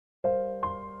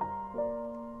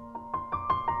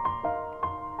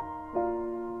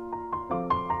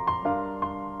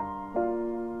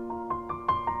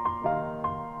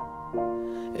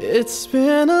It's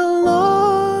been a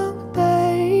long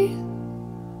day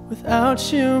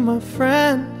without you, my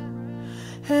friend,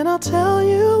 and I'll tell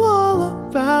you all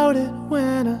about it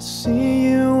when I see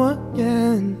you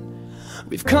again.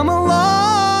 We've come a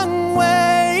long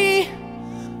way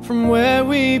from where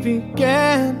we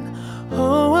began.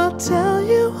 Oh, I'll tell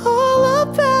you all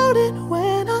about it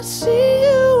when I see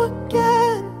you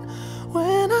again.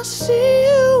 When I see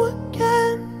you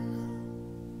again.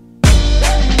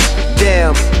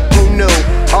 Damn, who knew?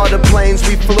 All the planes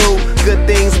we flew, good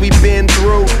things we've been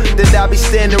through, that I'll be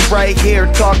standing right here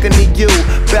talking to you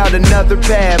about another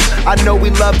path. I know we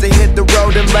love to hit the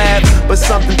road and laugh, but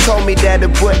something told me that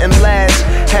it wouldn't last.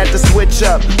 Had to switch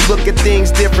up, look at things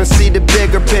different, see the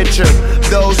bigger picture.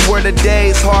 Those were the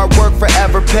days, hard work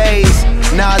forever pays.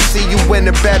 Now I see you in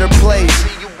a better place.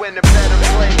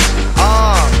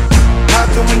 How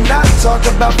can we not talk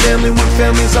about family when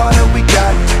family's all that we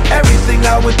got? Everything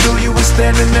I went through, you were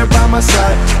standing there by my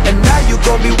side, and now you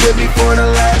gon' be with me for the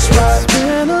last ride. It's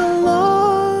been a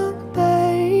long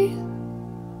day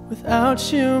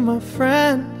without you, my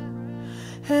friend,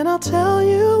 and I'll tell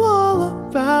you all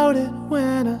about it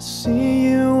when I see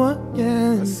you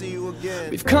again.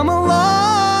 We've come a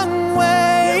long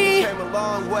way,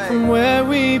 from where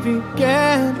we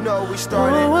began. You know, we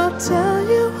started. Oh, I'll tell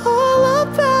you all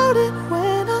about it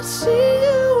when I see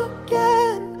you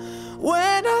again.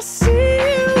 When I see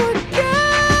you again.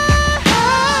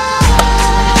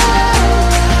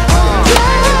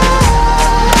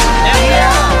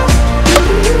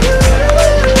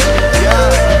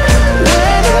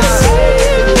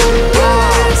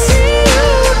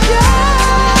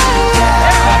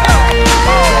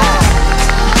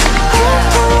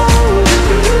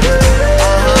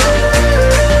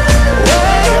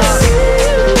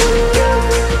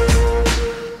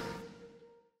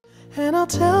 And I'll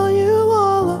tell you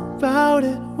all about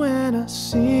it when I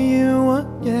see you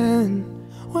again.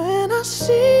 When I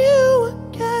see you